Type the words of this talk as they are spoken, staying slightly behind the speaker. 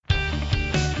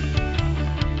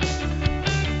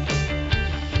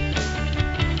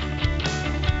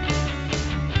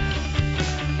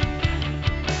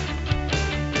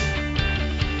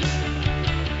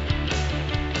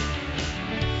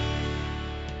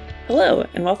Hello,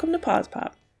 and welcome to Pause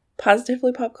Pop,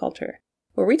 Positively Pop Culture,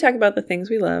 where we talk about the things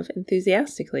we love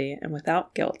enthusiastically and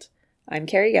without guilt. I'm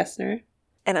Carrie Gessner.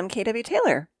 And I'm KW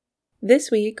Taylor.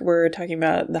 This week, we're talking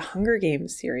about the Hunger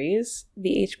Games series,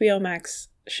 the HBO Max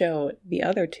show The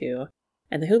Other Two,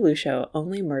 and the Hulu show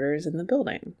Only Murders in the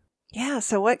Building. Yeah,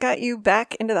 so what got you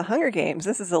back into the Hunger Games?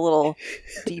 This is a little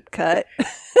deep cut.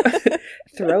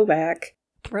 Throwback.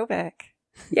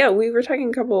 Yeah, we were talking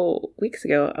a couple weeks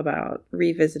ago about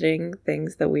revisiting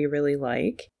things that we really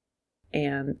like,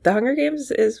 and the Hunger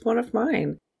Games is one of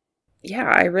mine. Yeah,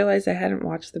 I realized I hadn't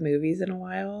watched the movies in a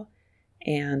while,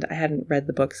 and I hadn't read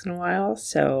the books in a while,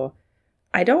 so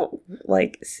I don't,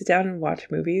 sit down and watch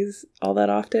movies all that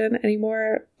often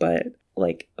anymore, but,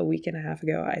 a week and a half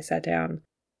ago, I sat down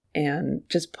and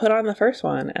just put on the first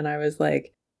one, and I was,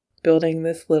 building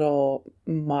this little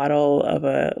model of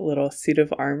a little suit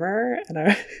of armor, and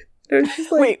I was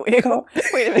just wait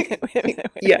a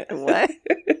minute. Yeah.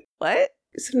 What?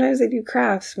 Sometimes I do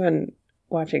crafts when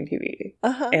watching TV,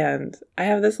 and I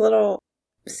have this little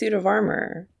suit of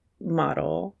armor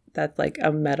model that's like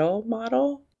a metal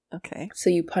model. Okay.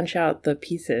 So you punch out the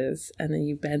pieces, and then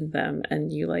you bend them,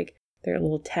 and you, they're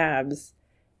little tabs,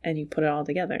 and you put it all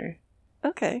together.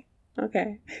 Okay.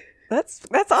 That's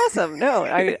awesome. No,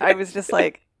 I was just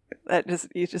like,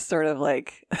 you just sort of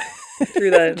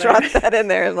threw that in dropped that in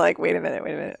there and wait a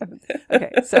minute.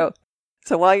 Okay, so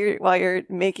while you're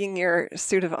making your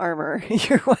suit of armor,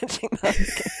 you're watching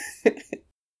that.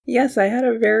 Yes, I had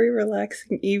a very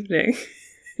relaxing evening.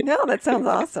 No, that sounds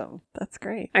awesome. That's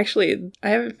great. Actually, I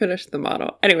haven't finished the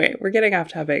model. Anyway, we're getting off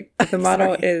topic. The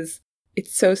model it's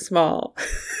so small.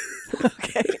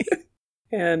 Okay.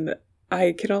 And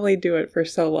I can only do it for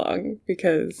so long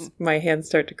because my hands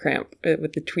start to cramp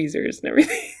with the tweezers and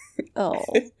everything. Oh.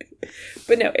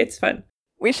 But no, it's fun.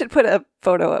 We should put a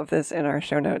photo of this in our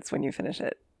show notes when you finish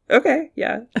it. Okay,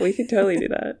 yeah. We can totally do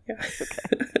that. Yeah.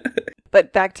 Okay.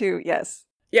 But back to, yes.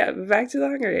 Yeah, back to the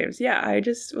Hunger Games. Yeah, I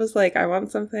just was like, I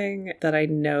want something that I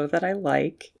know that I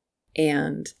like.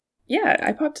 And yeah,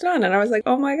 I popped it on and I was like,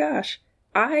 oh my gosh,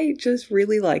 I just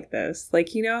really like this.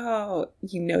 You know how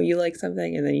you like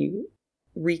something and then you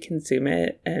reconsume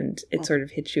it and it sort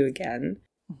of hits you again.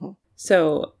 Mm-hmm.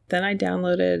 So then I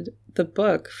downloaded the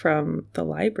book from the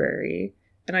library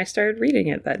and I started reading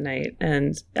it that night,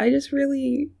 and I just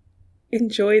really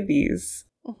enjoyed these,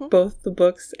 both the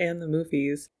books and the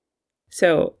movies.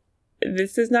 So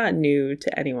this is not new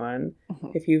to anyone.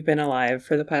 If you've been alive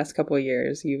for the past couple of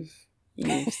years, you've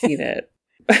seen it,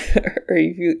 or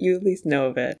you at least know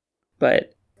of it.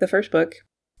 But the first book,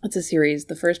 it's a series.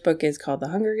 The first book is called The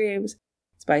Hunger Games.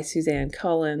 It's by Suzanne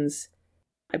Collins.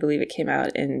 I believe it came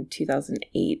out in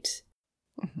 2008.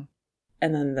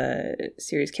 And then the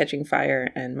series Catching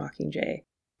Fire and Mockingjay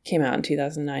came out in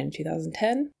 2009 and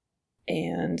 2010.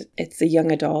 And it's a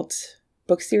young adult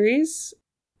book series,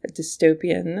 a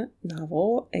dystopian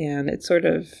novel, and it sort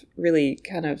of really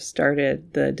kind of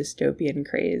started the dystopian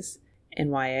craze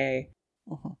in YA.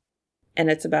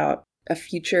 And it's about a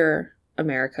future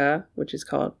America, which is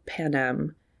called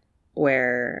Panem,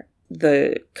 where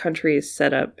the country is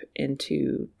set up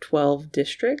into 12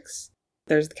 districts.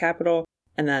 There's the capital,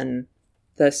 and then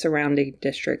the surrounding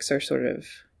districts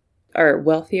are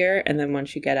wealthier, and then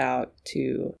once you get out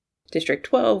to District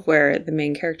 12, where the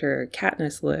main character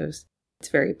Katniss lives, it's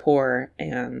very poor,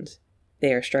 and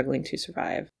they are struggling to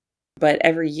survive. But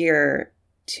every year,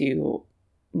 to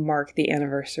mark the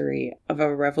anniversary of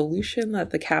a revolution that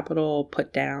the capital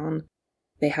put down,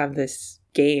 they have this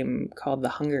game called the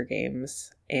Hunger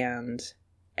Games, and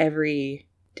every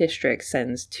district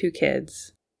sends 2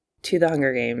 kids to the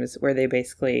Hunger Games where they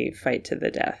basically fight to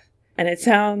the death. And it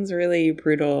sounds really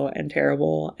brutal and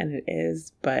terrible, and it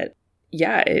is, but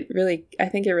yeah, I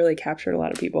think it really captured a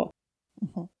lot of people.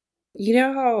 You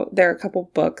know how there are a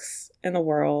couple books in the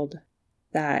world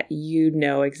that you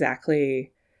know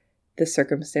exactly the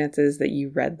circumstances that you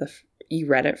read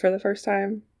it for the first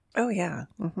time? Oh, yeah.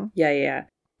 Yeah.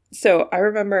 So I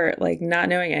remember not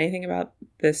knowing anything about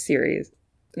this series,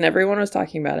 and everyone was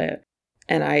talking about it,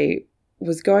 and I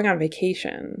was going on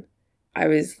vacation. I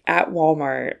was at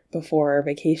Walmart before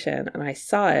vacation, and I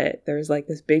saw it. There was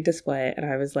this big display, and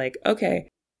I was like, okay,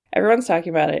 everyone's talking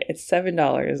about it. It's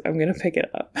 $7. I'm going to pick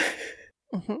it up.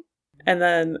 And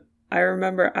then I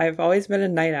remember I've always been a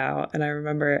night owl, and I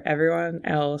remember everyone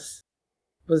else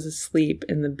was asleep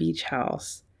in the beach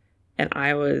house. And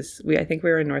I think we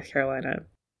were in North Carolina,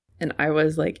 and I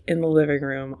was in the living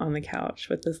room on the couch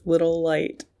with this little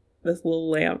lamp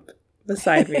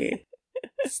beside me,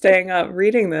 staying up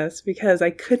reading this because I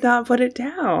could not put it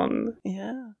down.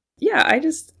 Yeah. Yeah, I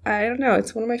don't know.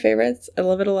 It's one of my favorites. I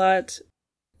love it a lot.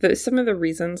 Some of the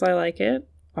reasons I like it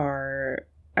are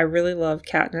I really love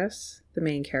Katniss, the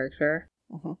main character.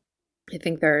 Mm-hmm. I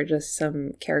think there are just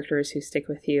some characters who stick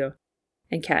with you,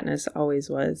 and Katniss always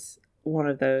was one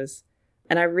of those.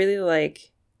 And I really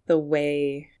like the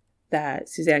way that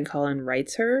Suzanne Collin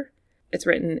writes her. It's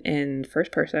written in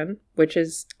first person, which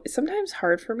is sometimes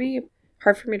hard for me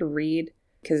to read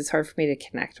because it's hard for me to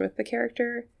connect with the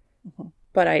character. Mm-hmm.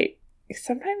 But I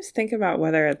sometimes think about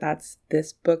whether that's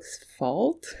this book's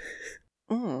fault.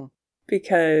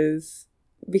 because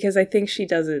I think she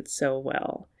does it so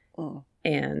well.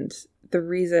 And the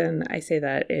reason I say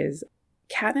that is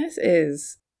Katniss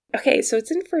is okay, so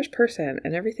it's in first person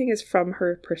and everything is from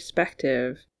her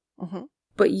perspective. Mm-hmm.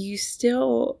 But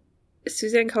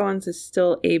Suzanne Collins is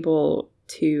still able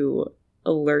to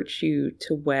alert you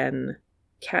to when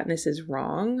Katniss is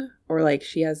wrong, or like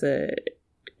she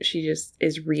just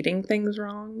is reading things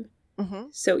wrong. Mm-hmm.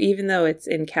 So even though it's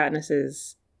in Katniss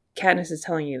is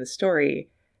telling you the story,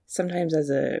 sometimes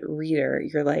as a reader,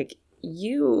 you're like,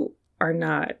 you're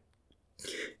not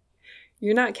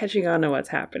catching on to what's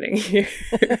happening here.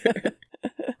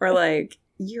 Or like,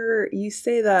 you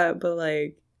say that, but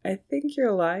like, I think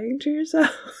you're lying to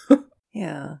yourself.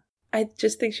 Yeah. I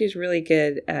just think she's really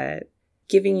good at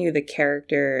giving you the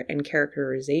character and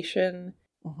characterization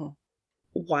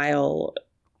while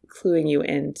cluing you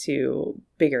into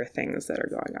bigger things that are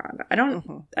going on. I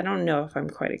don't know if I'm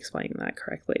quite explaining that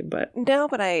correctly, but no,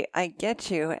 but I get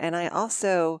you, and I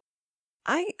also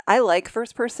I like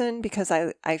first person because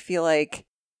I feel like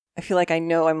I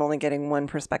know I'm only getting one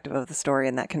perspective of the story,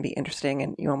 and that can be interesting,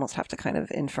 and you almost have to kind of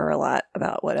infer a lot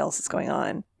about what else is going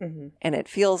on. Mm-hmm. And it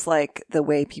feels like the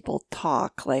way people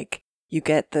talk, like you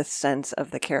get the sense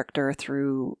of the character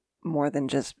through more than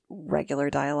just regular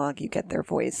dialogue. You get their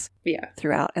voice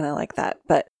throughout, and I like that.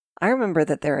 But I remember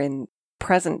that they're in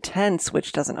present tense,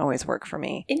 which doesn't always work for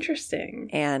me. Interesting.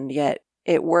 And yet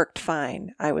it worked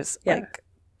fine. I was like,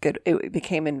 good. It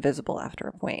became invisible after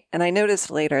a point. And I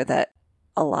noticed later that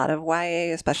a lot of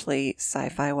YA, especially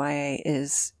sci-fi YA,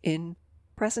 is in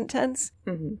present tense.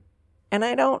 Mm-hmm. And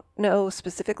I don't know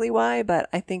specifically why, but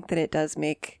I think that it does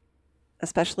make,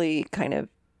 especially kind of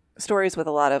stories with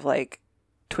a lot of like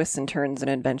twists and turns and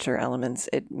adventure elements,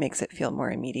 it makes it feel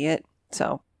more immediate.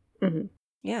 So,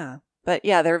 yeah. But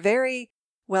yeah, they're very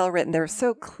well written. They're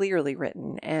so clearly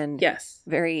written and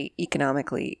very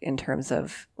economically in terms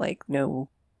of like no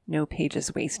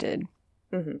pages wasted.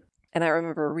 Mm-hmm. And I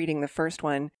remember reading the first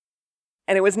one,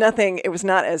 and it was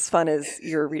not as fun as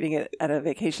you're reading it at a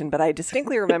vacation, but I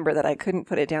distinctly remember that I couldn't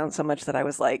put it down so much that I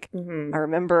was like, I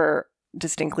remember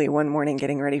distinctly one morning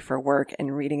getting ready for work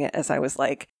and reading it as I was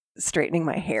like straightening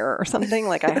my hair or something.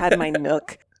 Like I had my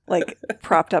Nook like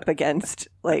propped up against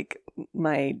like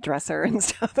my dresser and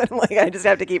stuff. And like, I just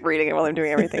have to keep reading it while I'm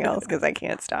doing everything else because I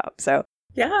can't stop. So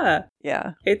yeah.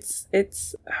 It's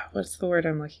what's the word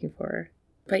I'm looking for?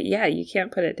 But yeah, you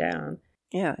can't put it down.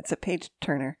 Yeah, it's a page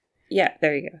turner. Yeah,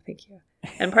 there you go. Thank you.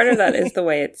 And part of that is the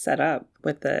way it's set up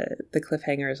with the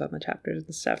cliffhangers on the chapters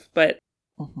and stuff. But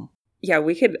yeah,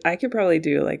 I could probably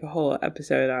do like a whole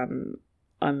episode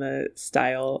on the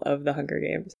style of the Hunger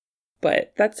Games.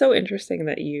 But that's so interesting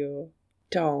that you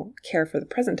don't care for the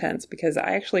present tense, because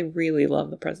I actually really love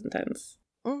the present tense.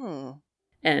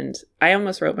 And I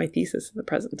almost wrote my thesis in the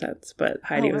present tense, but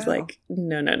Heidi was like,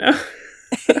 no.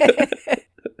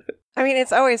 I mean,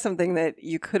 it's always something that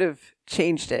you could have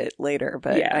changed it later,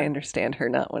 but I understand her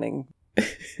not wanting.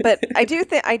 But I do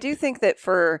think that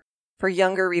for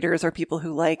younger readers or people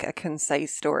who like a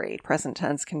concise story, present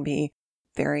tense can be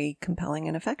very compelling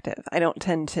and effective. I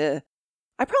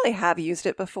probably have used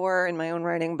it before in my own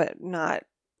writing, but not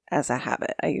as a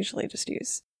habit. I usually just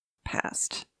use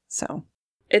past. So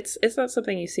it's not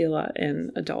something you see a lot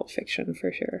in adult fiction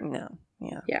for sure. No.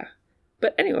 Yeah.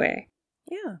 But anyway.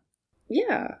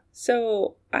 Yeah.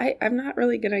 So I'm not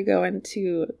really going to go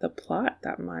into the plot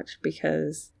that much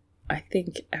because I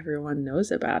think everyone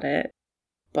knows about it,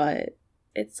 but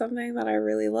it's something that I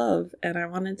really love and I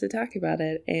wanted to talk about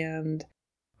it, and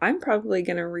I'm probably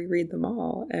going to reread them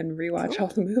all and rewatch all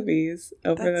the movies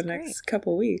over the next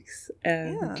couple weeks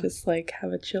and just like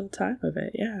have a chill time of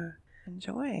it. Yeah.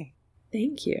 Enjoy.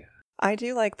 Thank you. I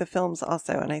do like the films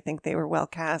also, and I think they were well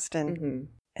cast and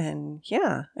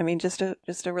yeah, I mean, just a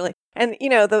really, and you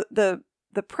know, the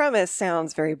premise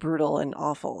sounds very brutal and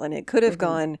awful, and it could have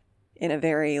gone in a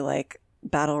very like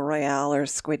Battle Royale or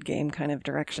Squid Game kind of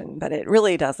direction, but it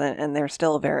really doesn't, and they're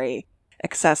still very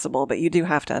accessible. But you do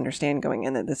have to understand going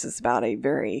in that this is about a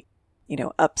very,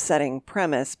 upsetting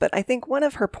premise. But I think one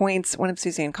of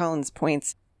Suzanne Collins'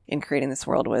 points in creating this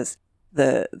world was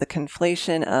the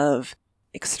conflation of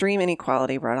extreme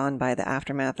inequality brought on by the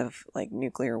aftermath of like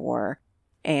nuclear war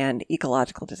and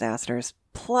ecological disasters,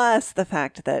 plus the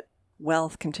fact that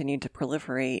wealth continued to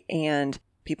proliferate and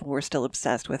people were still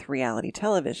obsessed with reality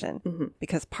television,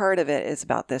 because part of it is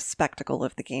about this spectacle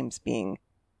of the games being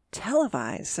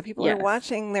televised. So people are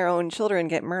watching their own children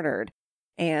get murdered.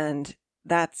 And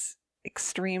that's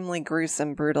extremely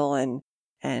gruesome, brutal,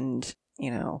 and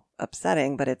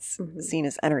upsetting, but it's seen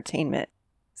as entertainment.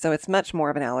 So it's much more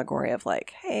of an allegory of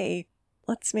like, hey,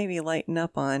 let's maybe lighten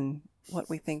up on what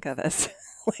we think of as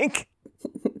like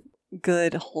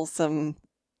good, wholesome,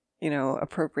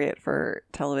 appropriate for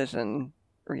television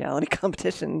reality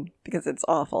competition, because it's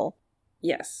awful.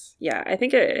 Yes. Yeah, I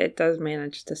think it does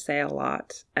manage to say a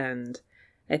lot. And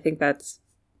I think that's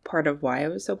part of why it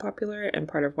was so popular and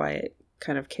part of why it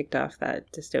kind of kicked off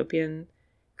that dystopian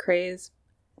craze.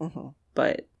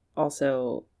 But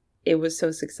also, it was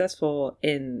so successful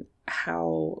in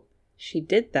how she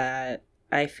did that.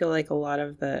 I feel like a lot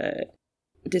of the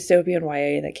dystopian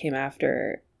YA that came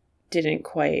after didn't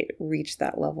quite reach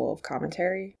that level of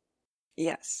commentary.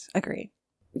 Yes, agree.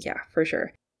 Yeah, for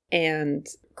sure. And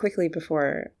quickly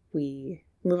before we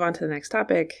move on to the next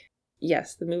topic,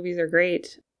 yes, the movies are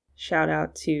great. Shout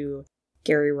out to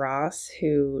Gary Ross,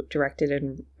 who directed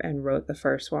and wrote the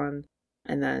first one,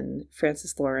 and then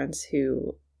Francis Lawrence,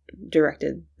 who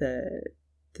directed the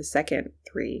second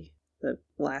three, the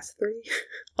last three,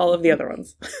 all of the other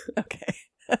ones. Okay.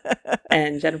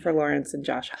 And Jennifer Lawrence and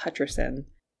Josh Hutcherson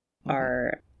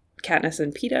are Katniss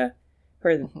and Peeta, who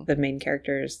are the main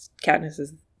characters. Katniss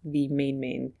is the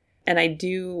main. And I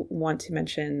do want to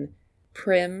mention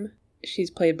Prim.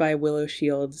 She's played by Willow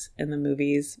Shields in the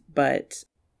movies, but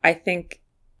I think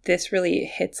this really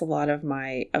hits a lot of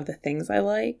the things I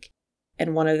like.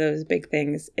 And one of those big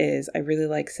things is I really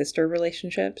like sister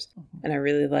relationships, and I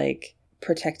really like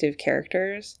protective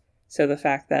characters. So the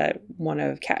fact that one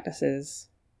of Katniss's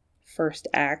first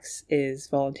acts is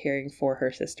volunteering for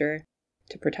her sister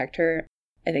to protect her,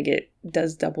 I think it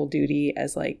does double duty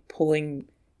as like pulling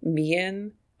me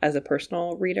in as a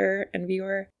personal reader and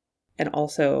viewer. And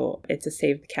also it's a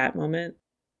save the cat moment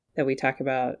that we talk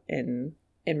about in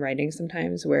writing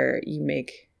sometimes, where you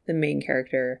make the main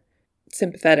character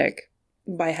sympathetic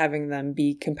by having them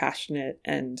be compassionate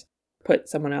and put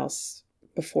someone else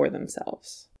before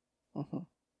themselves.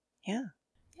 Yeah.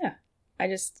 Yeah.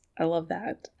 I love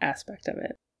that aspect of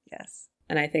it. Yes.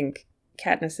 And I think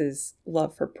Katniss's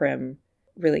love for Prim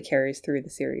really carries through the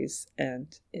series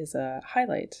and is a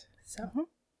highlight. So,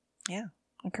 yeah,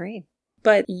 agreed.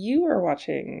 But you are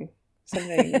watching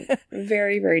something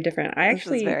very, very different. I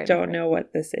actually don't know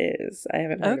what this is. I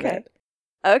haven't heard of it.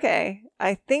 Okay.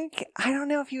 I don't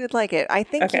know if you would like it. I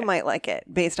think you might like it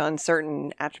based on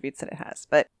certain attributes that it has.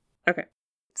 But okay.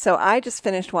 So I just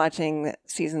finished watching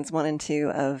seasons 1 and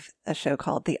 2 of a show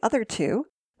called The Other Two,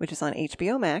 which is on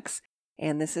HBO Max.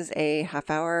 And this is a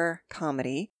half-hour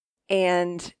comedy.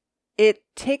 And it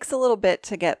takes a little bit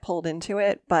to get pulled into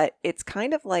it, but it's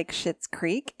kind of like Schitt's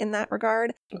Creek in that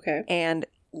regard. Okay. And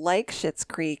like Schitt's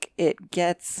Creek, it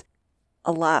gets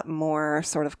a lot more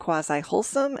sort of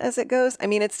quasi-wholesome as it goes. I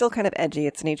mean, it's still kind of edgy.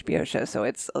 It's an HBO show, so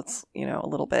it's a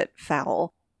little bit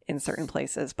foul in certain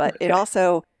places. But it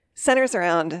also centers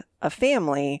around a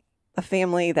family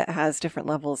that has different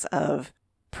levels of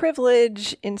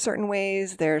privilege in certain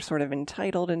ways. They're sort of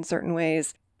entitled in certain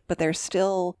ways, but they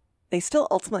still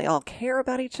ultimately all care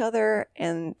about each other.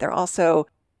 And they're also,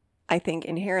 I think,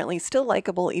 inherently still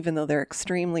likable, even though they're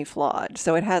extremely flawed.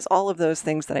 So it has all of those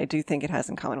things that I do think it has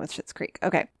in common with Schitt's Creek.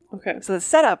 Okay. So the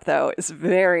setup, though, is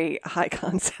very high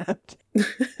concept.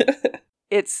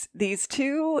 It's these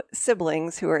two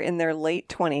siblings who are in their late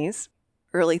 20s,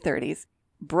 early 30s,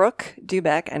 Brooke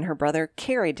Dubeck and her brother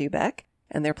Carrie Dubeck,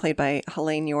 and they're played by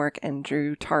Helene York and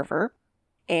Drew Tarver.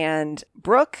 And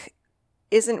Brooke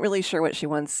isn't really sure what she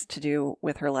wants to do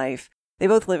with her life. They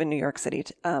both live in New York City,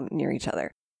 near each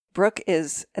other. Brooke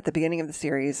is, at the beginning of the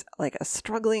series, like a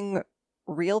struggling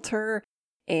realtor,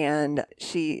 and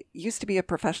she used to be a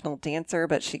professional dancer,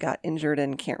 but she got injured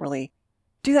and can't really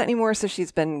do that anymore, so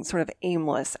she's been sort of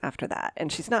aimless after that.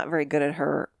 And she's not very good at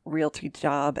her realty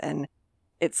job, and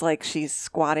it's like she's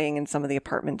squatting in some of the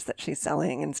apartments that she's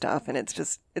selling and stuff, and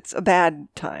it's a bad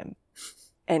time.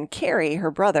 And Carrie, her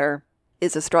brother,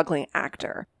 is a struggling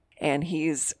actor, and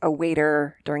he's a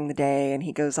waiter during the day, and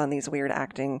he goes on these weird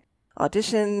acting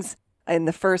auditions. In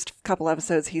the first couple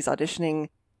episodes, he's auditioning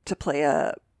to play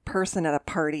a person at a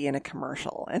party in a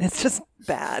commercial, and it's just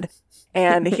bad.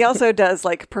 And he also does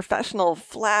like professional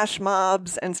flash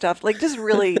mobs and stuff, like just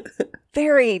really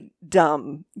very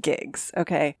dumb gigs.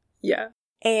 Okay. Yeah.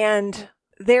 And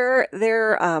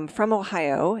They're from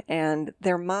Ohio, and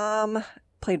their mom,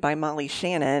 played by Molly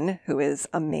Shannon, who is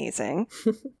amazing,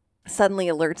 suddenly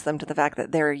alerts them to the fact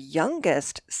that their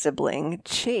youngest sibling,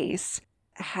 Chase,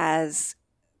 has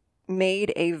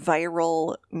made a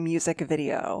viral music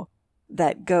video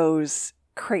that goes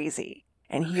crazy.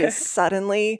 And he is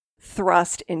suddenly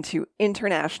thrust into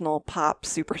international pop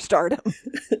superstardom.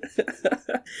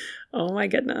 Oh my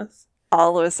goodness.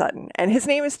 All of a sudden. And his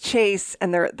name is Chase,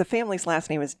 and the family's last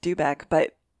name is Dubeck,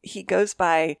 but he goes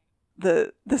by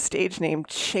the stage name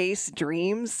Chase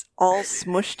Dreams, all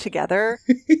smushed together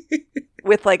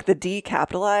with like the D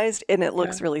capitalized, and it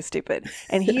looks really stupid.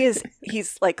 And he's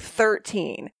like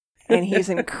 13, and he's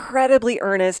incredibly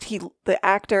earnest. The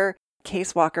actor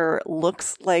Case Walker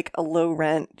looks like a low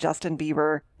rent Justin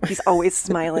Bieber. He's always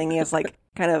smiling. He has like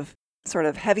kind of sort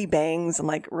of heavy bangs and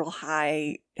like real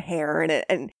high hair,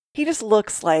 and he just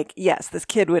looks like, yes, this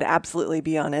kid would absolutely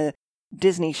be on a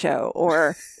Disney show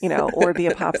or be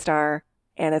a pop star.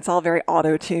 And it's all very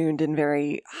auto-tuned and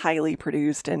very highly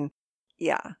produced. And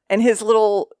yeah. And his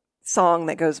little song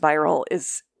that goes viral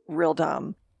is real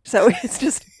dumb. So it's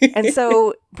just, and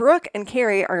so Brooke and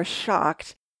Carrie are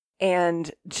shocked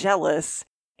and jealous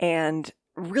and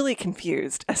really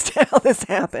confused as to how this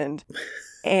happened.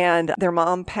 And their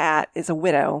mom, Pat, is a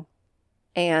widow.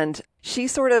 And she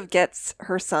sort of gets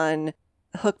her son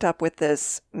hooked up with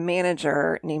this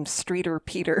manager named Streeter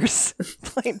Peters,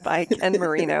 played by Ken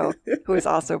Marino, who is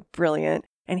also brilliant.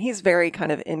 And he's very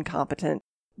kind of incompetent.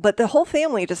 But the whole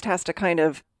family just has to kind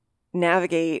of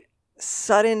navigate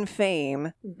sudden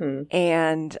fame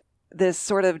and this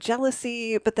sort of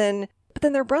jealousy. But then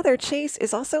their brother, Chase,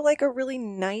 is also like a really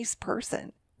nice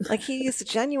person. Like he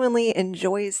genuinely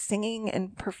enjoys singing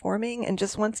and performing and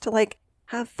just wants to like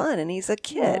have fun, and he's a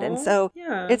kid. Aww, and so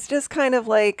it's just kind of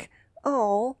like,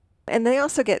 oh. And they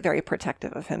also get very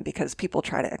protective of him because people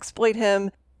try to exploit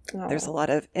him. Aww. There's a lot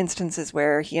of instances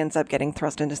where he ends up getting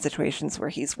thrust into situations where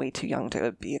he's way too young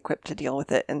to be equipped to deal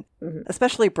with it. And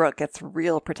especially Brooke gets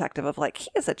real protective of like, he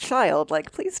is a child.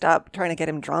 Like, please stop trying to get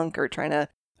him drunk or trying to,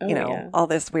 all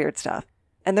this weird stuff.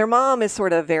 And their mom is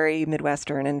sort of very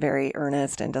Midwestern and very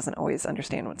earnest and doesn't always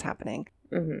understand what's happening.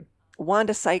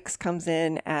 Wanda Sykes comes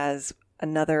in as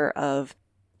another of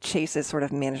Chase's sort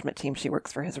of management team. She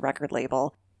works for his record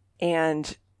label.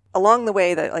 And along the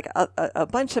way, that like a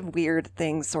bunch of weird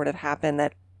things sort of happen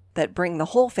that bring the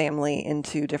whole family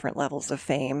into different levels of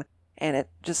fame. And it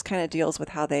just kind of deals with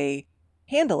how they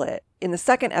handle it. In the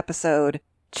second episode,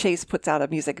 Chase puts out a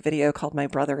music video called My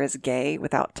Brother is Gay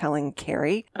without telling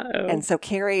Carrie. Uh-oh. And so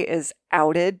Carrie is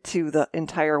outed to the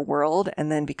entire world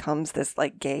and then becomes this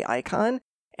like gay icon.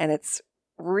 And it's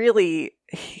really,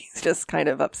 he's just kind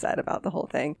of upset about the whole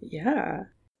thing. Yeah.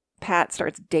 Pat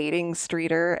starts dating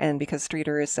Streeter, and because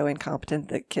Streeter is so incompetent,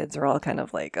 the kids are all kind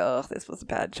of like, oh, this was a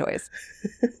bad choice.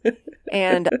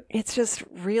 And it's just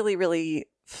really, really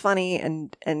funny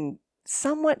and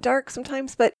somewhat dark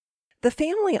sometimes, but the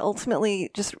family ultimately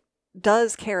just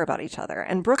does care about each other.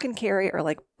 And Brooke and Carrie are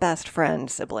like best friend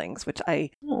siblings, which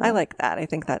I like that. I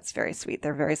think that's very sweet.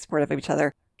 They're very supportive of each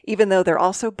other, even though they're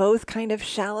also both kind of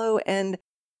shallow and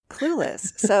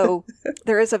clueless. So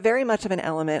there is a very much of an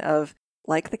element of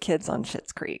like the kids on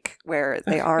Schitt's Creek, where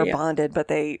they are bonded, but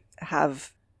they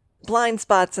have blind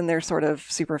spots and they're sort of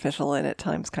superficial and at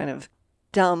times kind of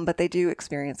dumb, but they do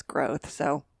experience growth.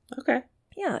 So,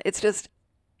 yeah,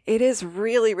 it is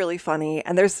really, really funny.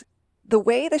 And there's the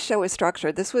way the show is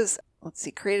structured. This was,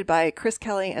 created by Chris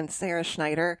Kelly and Sarah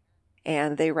Schneider,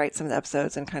 and they write some of the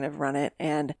episodes and kind of run it.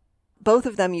 And both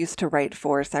of them used to write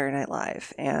for Saturday Night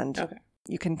Live, and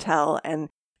you can tell. And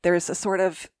there's a sort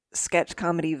of sketch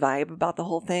comedy vibe about the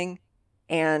whole thing.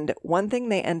 And one thing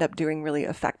they end up doing really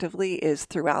effectively is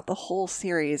throughout the whole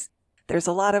series, there's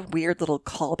a lot of weird little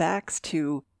callbacks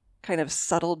to kind of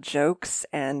subtle jokes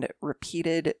and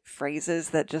repeated phrases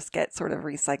that just get sort of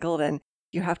recycled, and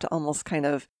you have to almost kind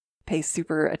of pay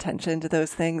super attention to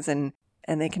those things, and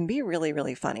they can be really,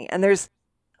 really funny. And there's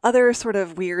other sort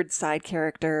of weird side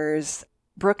characters.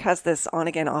 Brooke has this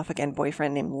on-again, off-again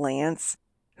boyfriend named Lance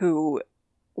who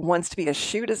wants to be a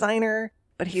shoe designer,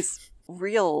 but he's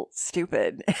real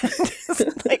stupid and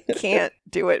just like can't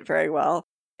do it very well.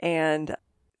 And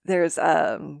there's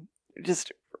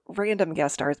just random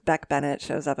guest stars. Beck Bennett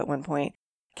shows up at one point.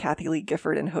 Kathy Lee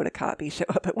Gifford and Hoda Kotb show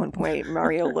up at one point.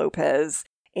 Mario Lopez,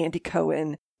 Andy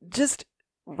Cohen, just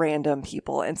random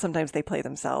people. And sometimes they play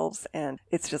themselves. And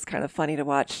it's just kind of funny to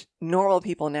watch normal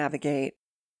people navigate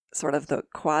sort of the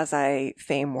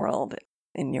quasi-fame world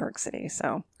in New York City.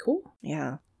 So cool.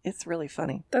 Yeah, it's really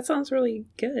funny. That sounds really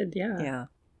good. Yeah. Yeah.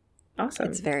 Awesome.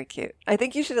 It's very cute. I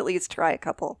think you should at least try a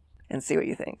couple and see what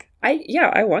you think.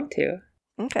 I want to.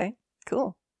 Okay,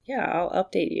 cool. Yeah, I'll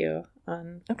update you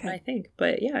on what I think.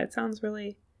 But yeah, it sounds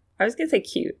really, I was going to say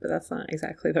cute, but that's not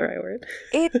exactly the right word.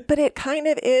 But it kind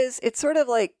of is. It's sort of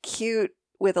like cute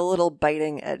with a little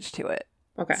biting edge to it.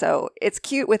 Okay. So it's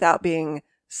cute without being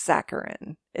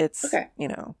saccharine. It's,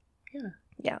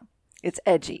 Yeah. It's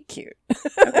edgy cute.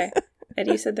 Okay. And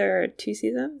you said there are 2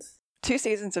 seasons? 2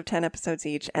 seasons of 10 episodes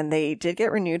each, and they did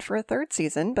get renewed for a 3rd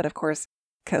season, but of course,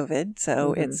 COVID,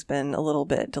 so it's been a little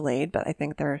bit delayed, but I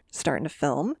think they're starting to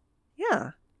film.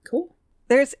 Yeah. Cool.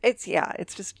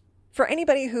 It's just for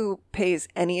anybody who pays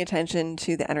any attention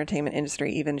to the entertainment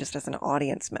industry, even just as an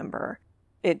audience member,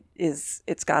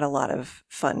 it's got a lot of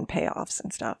fun payoffs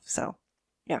and stuff. So,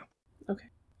 yeah. Okay.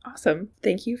 Awesome.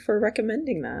 Thank you for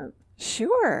recommending that.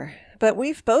 Sure. But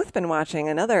we've both been watching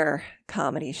another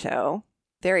comedy show.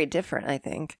 Very different, I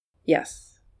think.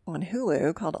 Yes. On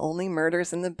Hulu called Only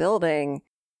Murders in the Building.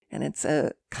 And it's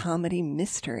a comedy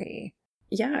mystery.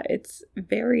 Yeah, it's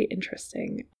very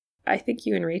interesting. I think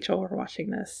you and Rachel were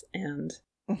watching this, and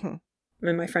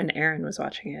my friend Aaron was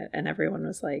watching it, and everyone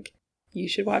was like, you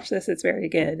should watch this, it's very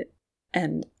good.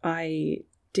 And I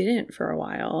didn't for a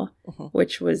while,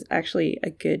 which was actually a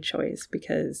good choice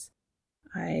because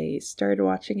I started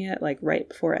watching it like right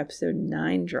before episode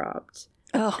 9 dropped.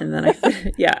 Oh. And then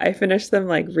I finished them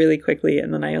like really quickly,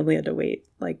 and then I only had to wait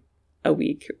like a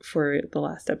week for the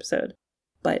last episode.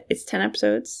 But it's 10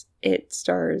 episodes. It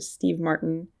stars Steve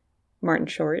Martin, Martin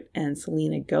Short, and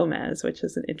Selena Gomez, which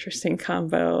is an interesting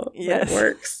combo that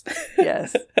works.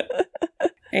 Yes.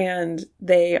 And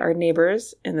they are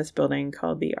neighbors in this building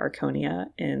called the Arconia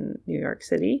in New York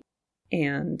City.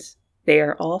 And they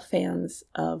are all fans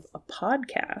of a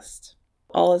podcast.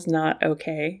 All Is Not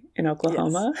Okay in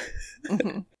Oklahoma.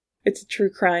 Yes. It's a true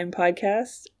crime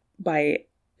podcast by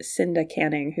Cinda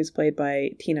Canning, who's played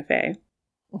by Tina Fey.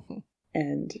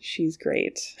 And she's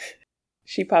great.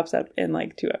 She pops up in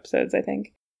like 2 episodes, I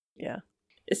think. Yeah.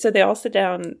 So they all sit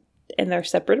down in their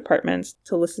separate apartments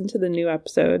to listen to the new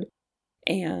episode,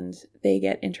 and they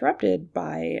get interrupted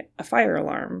by a fire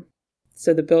alarm.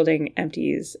 So the building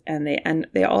empties, and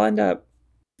they all end up,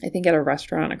 I think, at a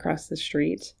restaurant across the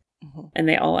street. And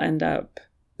they all end up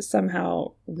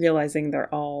somehow realizing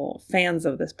they're all fans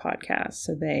of this podcast.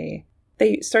 So they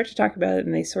start to talk about it,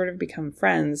 and they sort of become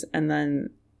friends. And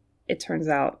then it turns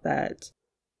out that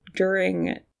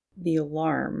during the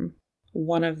alarm,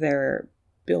 one of their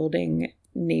building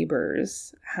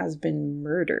neighbors has been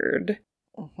murdered.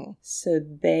 So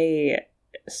they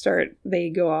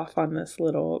go off on this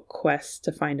little quest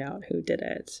to find out who did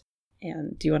it.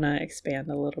 And do you want to expand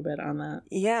a little bit on that?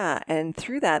 Yeah, and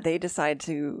through that, they decide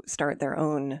to start their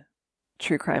own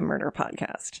true crime murder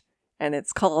podcast. And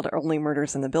it's called Only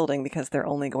Murders in the Building because they're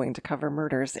only going to cover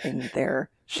murders in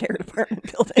their shared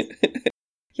apartment building.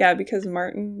 Yeah, because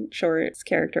Martin Short's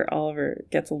character, Oliver,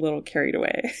 gets a little carried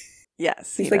away.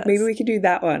 Yes, He's like, maybe we could do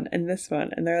that one and this one.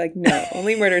 And they're like, no,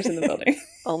 only Murders in the Building.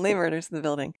 Only Murders in the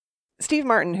Building. Steve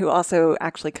Martin, who also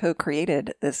actually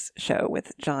co-created this show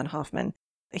with John Hoffman,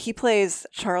 he plays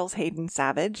Charles Hayden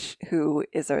Savage, who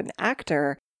is an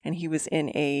actor, and he was in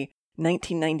a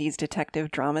 1990s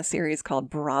detective drama series called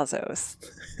Brazos.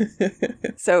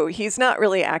 So he's not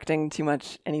really acting too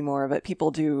much anymore, but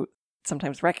people do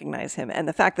sometimes recognize him. And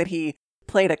the fact that he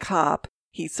played a cop,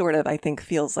 he sort of, I think,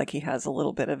 feels like he has a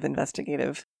little bit of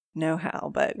investigative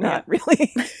know-how, but not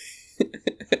really.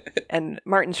 And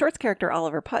Martin Short's character,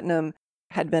 Oliver Putnam,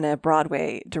 had been a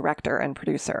Broadway director and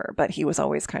producer, but he was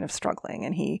always kind of struggling,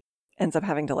 and he ends up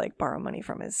having to like borrow money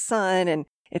from his son, and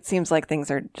it seems like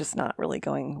things are just not really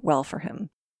going well for him.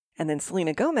 And then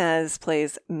Selena Gomez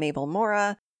plays Mabel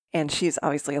Mora, and she's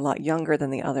obviously a lot younger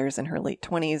than the others, in her late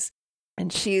 20s,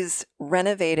 and she's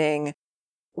renovating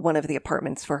one of the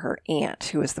apartments for her aunt,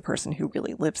 who is the person who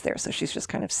really lives there. So she's just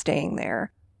kind of staying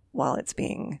there while it's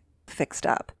being fixed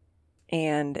up.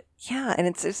 And yeah, and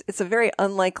it's a very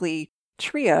unlikely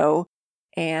trio,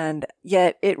 and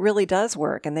yet it really does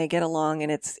work, and they get along,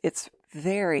 and it's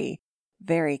very,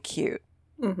 very cute.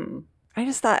 I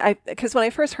just thought, because when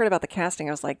I first heard about the casting,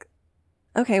 I was like,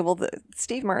 okay, well,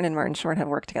 Steve Martin and Martin Short have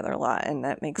worked together a lot, and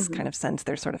that makes kind of sense.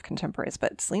 They're sort of contemporaries,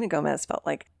 but Selena Gomez felt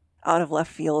like out of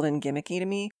left field and gimmicky to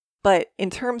me. But in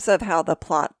terms of how the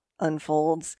plot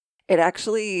unfolds, it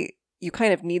actually, you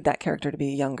kind of need that character to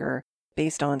be younger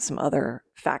based on some other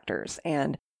factors.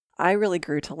 And I really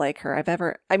grew to like her.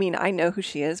 I know who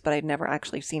she is, but I'd never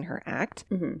actually seen her act.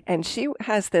 And she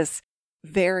has this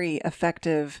very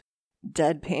effective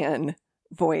deadpan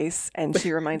voice, and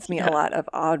she reminds me a lot of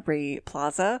Aubrey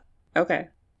Plaza. Okay.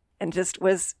 And just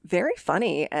was very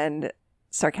funny and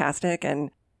sarcastic, and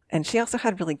And she also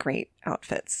had really great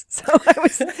outfits. So I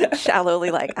was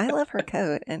shallowly like, I love her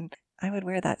coat and I would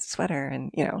wear that sweater.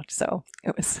 And, so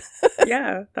it was.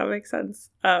 Yeah, that makes sense.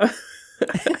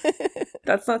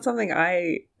 That's not something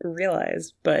I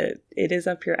realized, but it is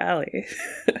up your alley.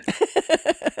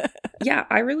 Yeah,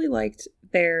 I really liked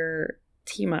their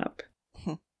team up.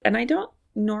 And I don't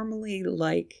normally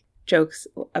like jokes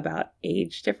about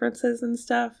age differences and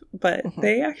stuff, but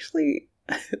they actually,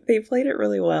 they played it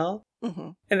really well.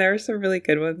 And there were some really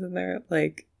good ones in there.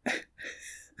 Like,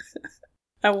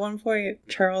 at one point,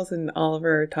 Charles and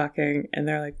Oliver are talking, and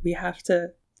they're like, we have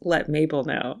to let Mabel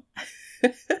know.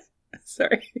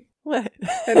 Sorry. What?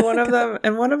 And one of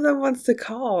them wants to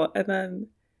call, and then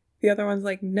the other one's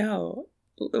like, no,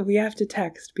 we have to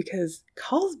text because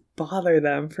calls bother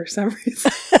them for some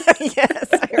reason. Yes,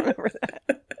 I remember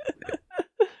that.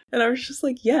 And I was just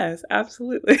like, yes,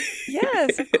 absolutely.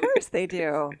 Yes, of course they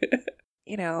do.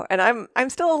 And I'm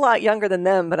still a lot younger than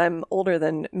them, but I'm older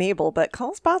than Mabel, but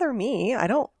calls bother me. I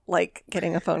don't like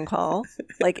getting a phone call.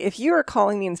 Like, if you are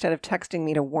calling me instead of texting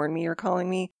me to warn me you're calling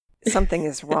me, something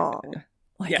is wrong.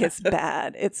 Like, It's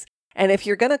bad. And if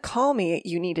you're going to call me,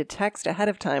 you need to text ahead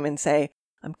of time and say,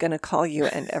 I'm going to call you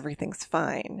and everything's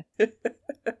fine.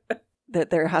 That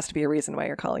there has to be a reason why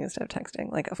you're calling instead of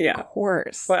texting. Like, of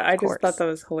course. But I just thought that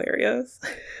was hilarious.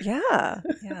 Yeah.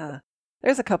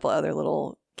 There's a couple other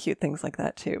little cute things like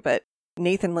that too. But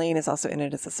Nathan Lane is also in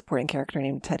it as a supporting character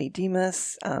named Teddy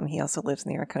Demas. He also lives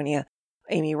in the Arconia.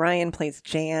 Amy Ryan plays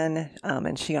Jan,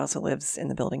 and she also lives in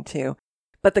the building too.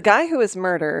 But the guy who was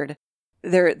murdered,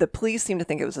 the police seem to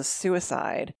think it was a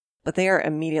suicide, but they are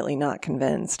immediately not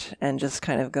convinced and just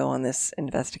kind of go on this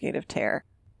investigative tear.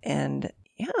 And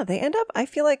yeah, they end up, I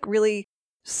feel like, really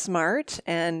smart,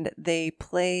 and they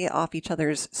play off each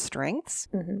other's strengths,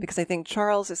 because I think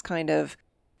Charles is kind of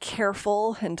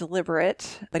careful and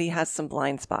deliberate, but he has some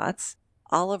blind spots.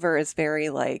 Oliver is very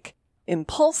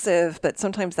impulsive, but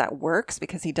sometimes that works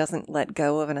because he doesn't let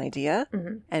go of an idea.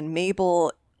 And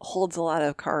Mabel holds a lot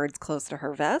of cards close to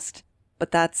her vest,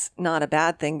 but that's not a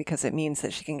bad thing because it means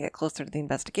that she can get closer to the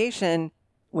investigation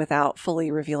without fully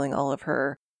revealing all of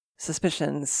her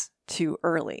suspicions too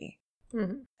early.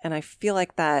 And I feel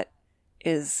like that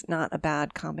is not a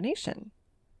bad combination.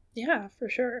 Yeah, for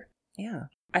sure. Yeah.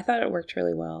 I thought it worked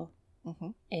really well.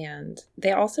 And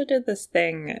they also did this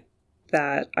thing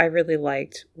that I really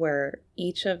liked where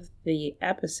each of the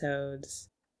episodes,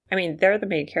 I mean, they're the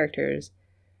main characters,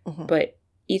 but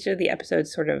each of the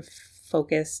episodes sort of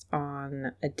focused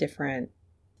on a different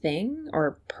thing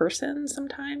or person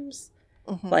sometimes.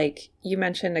 Like you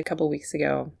mentioned a couple weeks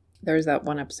ago, there was that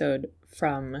one episode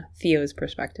from Theo's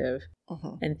perspective,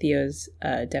 and Theo's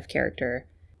deaf character.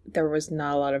 There was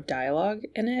not a lot of dialogue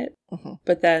in it,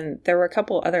 but then there were a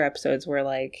couple other episodes where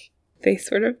they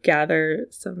sort of gather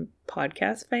some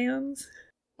podcast fans,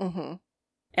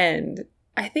 and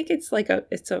I think it's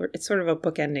it's sort of a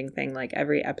bookending thing. Like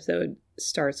every episode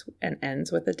starts and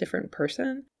ends with a different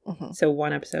person. So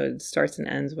one episode starts and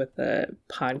ends with the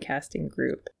podcasting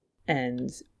group, and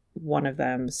one of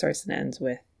them starts and ends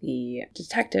with the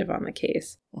detective on the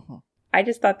case. I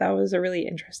just thought that was a really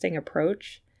interesting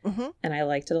approach, and I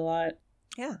liked it a lot.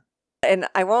 Yeah. And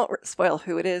I won't spoil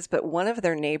who it is, but one of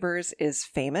their neighbors is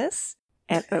famous.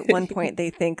 And at one point they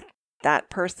think that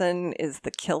person is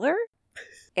the killer.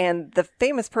 And the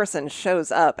famous person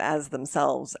shows up as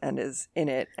themselves and is in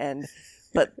it.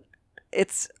 But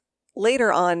it's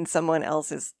later on someone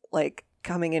else is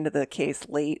coming into the case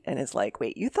late and is like,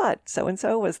 wait, you thought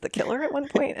so-and-so was the killer at one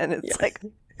point? And it's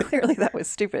clearly that was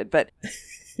stupid. But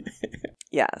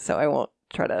yeah, so I won't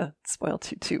try to spoil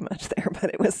too much there.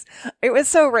 But it was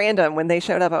so random. When they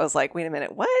showed up, I was like, wait a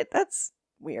minute, what? That's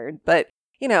weird. But,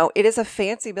 it is a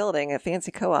fancy building, a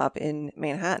fancy co-op in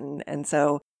Manhattan. And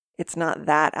so it's not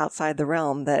that outside the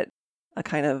realm that a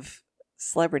kind of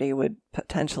celebrity would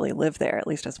potentially live there, at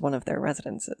least as one of their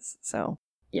residences. So,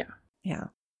 yeah.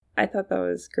 I thought that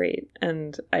was great.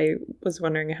 And I was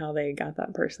wondering how they got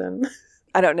that person.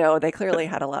 I don't know. They clearly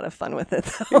had a lot of fun with it,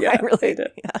 though. Yeah, they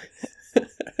did. Yeah.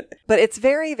 But it's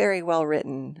very, very well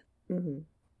written.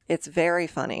 It's very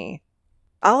funny.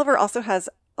 Oliver also has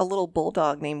a little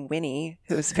bulldog named Winnie,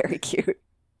 who's very cute.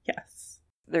 Yes.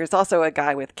 There's also a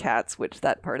guy with cats, which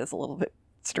that part is a little bit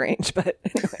strange, but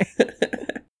anyway.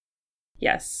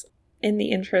 Yes. In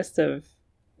the interest of,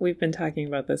 we've been talking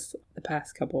about this the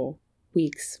past couple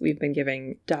weeks, we've been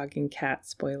giving dog and cat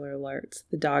spoiler alerts.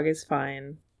 The dog is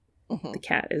fine. The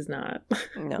cat is not.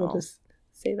 No. We'll just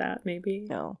say that maybe.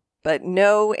 No. But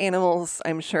no animals,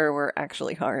 I'm sure, were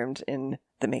actually harmed in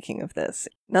the making of this.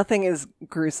 Nothing is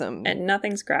gruesome. And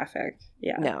nothing's graphic.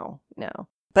 Yeah. No.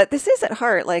 But this is at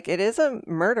heart, like, it is a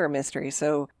murder mystery.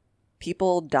 So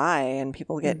people die and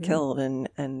people get killed,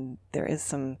 and there is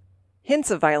some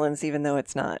hints of violence, even though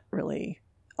it's not really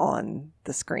on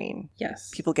the screen. Yes.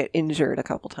 People get injured a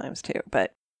couple times too,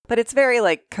 but it's very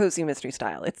like cozy mystery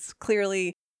style. It's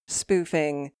clearly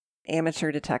spoofing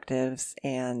amateur detectives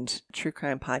and true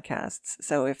crime podcasts.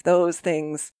 So if those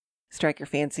things strike your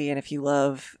fancy, and if you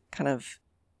love kind of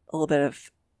a little bit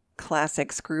of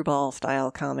classic screwball style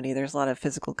comedy, there's a lot of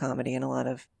physical comedy and a lot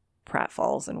of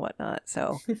pratfalls and whatnot.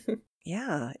 So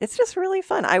yeah, it's just really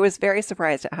fun. I was very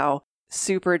surprised at how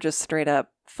super just straight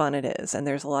up fun it is. And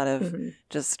there's a lot of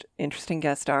just interesting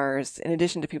guest stars. In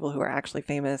addition to people who are actually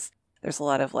famous, there's a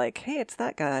lot of like, hey, it's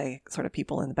that guy sort of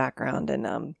people in the background,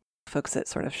 and folks that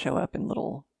sort of show up in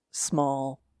little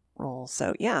small roles.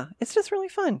 So yeah, it's just really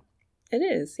fun. It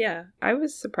is, yeah. I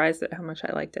was surprised at how much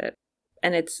I liked it.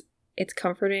 And it's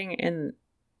comforting, and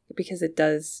because it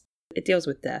deals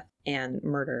with death and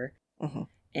murder.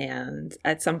 And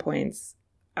at some points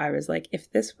I was like,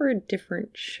 if this were a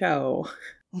different show,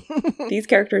 these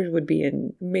characters would be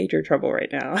in major trouble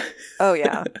right now. Oh,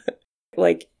 yeah.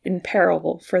 Like in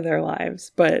peril for their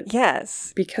lives. But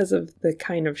yes, because of the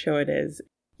kind of show it is,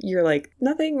 you're like,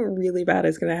 nothing really bad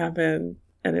is going to happen,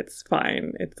 and it's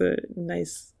fine. It's a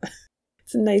nice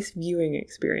viewing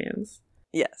experience.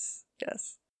 Yes.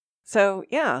 So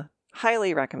yeah,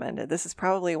 highly recommended. This is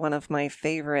probably one of my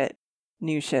favorite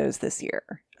new shows this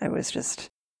year. I was just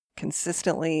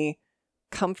consistently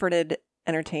comforted,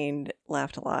 entertained,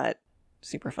 laughed a lot.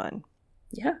 Super fun.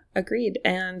 Yeah, agreed.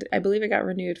 And I believe it got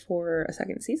renewed for a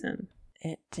second season.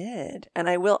 It did. And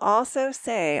I will also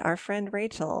say, our friend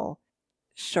Rachel,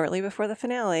 shortly before the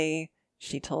finale,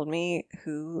 she told me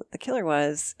who the killer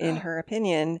was, in her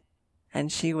opinion,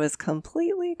 and she was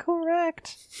completely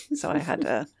correct. So I had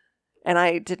to, and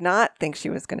I did not think she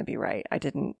was going to be right. I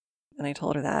didn't, and I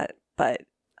told her that, but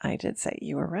I did say,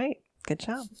 you were right. Good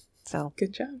job. So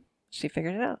good job. She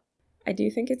figured it out. I do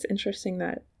think it's interesting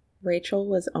that Rachel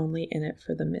was only in it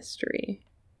for the mystery.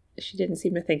 She didn't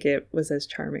seem to think it was as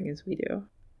charming as we do.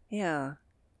 Yeah.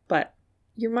 But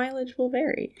your mileage will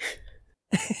vary.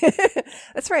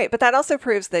 That's right. But that also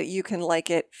proves that you can like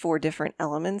it for different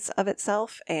elements of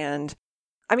itself. And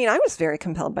I mean, I was very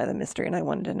compelled by the mystery, and I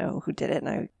wanted to know who did it, and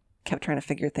I kept trying to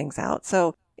figure things out.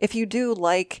 So if you do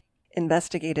like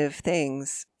investigative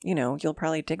things, you'll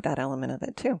probably dig that element of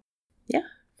it too. Yeah,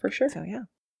 for sure. So yeah.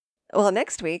 Well,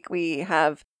 next week we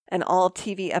have an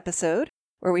all-TV episode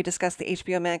where we discuss the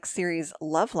HBO Max series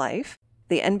Love Life,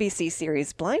 the NBC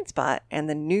series Blind Spot, and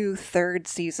the new third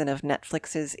season of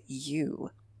Netflix's You.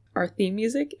 Our theme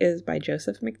music is by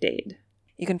Joseph McDade.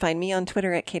 You can find me on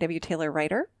Twitter at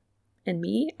KWTaylorWriter. And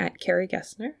me at Carrie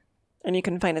Gessner. And you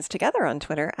can find us together on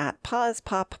Twitter at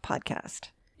PausePopPodcast.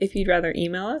 If you'd rather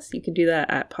email us, you can do that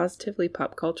at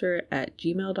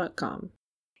positivelypopculture@gmail.com.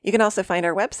 You can also find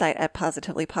our website at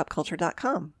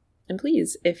positivelypopculture.com. And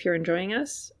please, if you're enjoying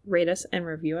us, rate us and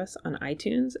review us on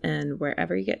iTunes and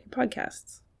wherever you get your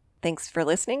podcasts. Thanks for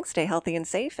listening. Stay healthy and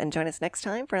safe, and join us next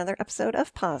time for another episode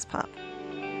of Pause Pop.